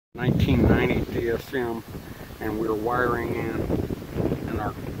1990 DSM, and we're wiring in an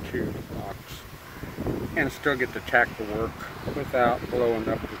Arc2 box and still get the tack to work without blowing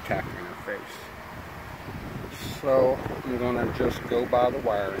up the tack interface. So I'm going to just go by the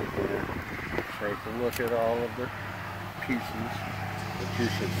wiring here, take a look at all of the pieces that you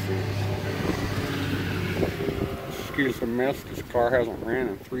should see. Excuse the mess, this car hasn't ran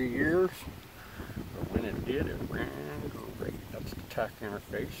in 3 years, but when it did, it ran great. That's the tack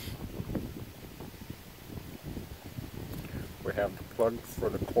interface. We have the plug for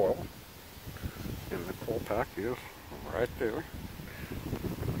the coil, and the coil pack is right there.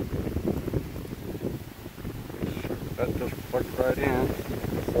 So that just plugs right in.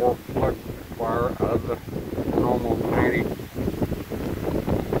 The 4-plug wire out of the normal 90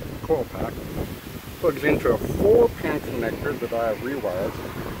 coil pack plugs into a 4-pin connector that I have rewired.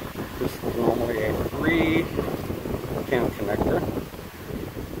 This is normally a 3-pin connector,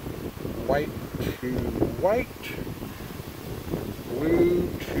 white to white, blue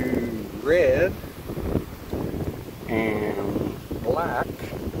to red, and black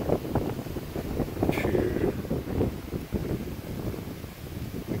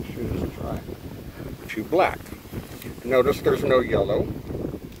to black. Notice there's no yellow.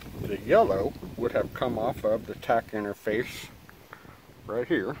 The yellow would have come off of the tack interface right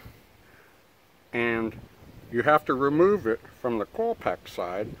here, and you have to remove it from the coil pack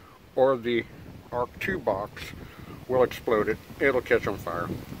side or the Arc2 box will explode it. It'll catch on fire.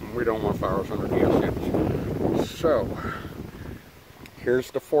 We don't want fires under DSMs. So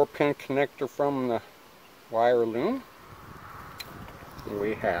here's the 4-pin connector from the wire loom.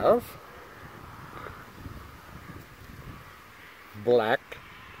 We have black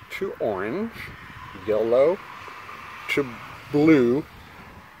to orange, yellow to blue,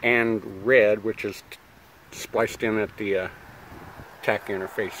 and red, which is spliced in at the tack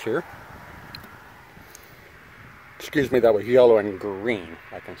interface here. Excuse me, that was yellow and green.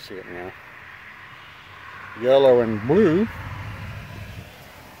 I can see it now. Yellow and blue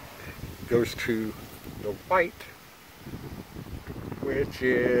goes to the white, which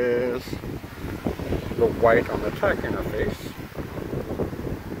is the white on the tack interface.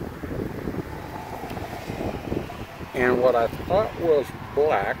 And what I thought was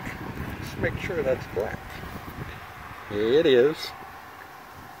black, let's make sure that's black. It is.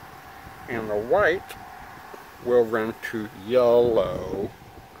 And the white will run to yellow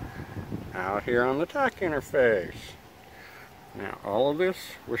out here on the tack interface. Now all of this,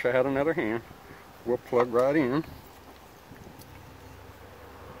 wish I had another hand, will plug right in.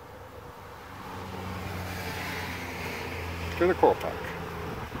 To the coil pack.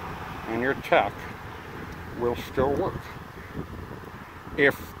 And your tack will still work.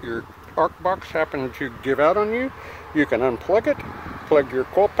 If your arc box happens to give out on you, you can unplug it, plug your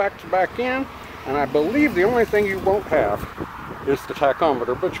coil packs back in, and I believe the only thing you won't have is the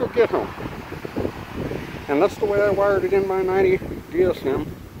tachometer, but you'll get home. And that's the way I wired it in my 90 DSM.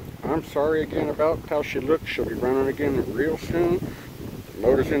 I'm sorry again about how she looks. She'll be running again real soon. The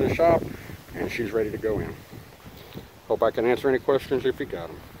motor's in the shop, and she's ready to go in. Hope I can answer any questions if you got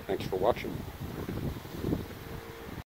them. Thanks for watching.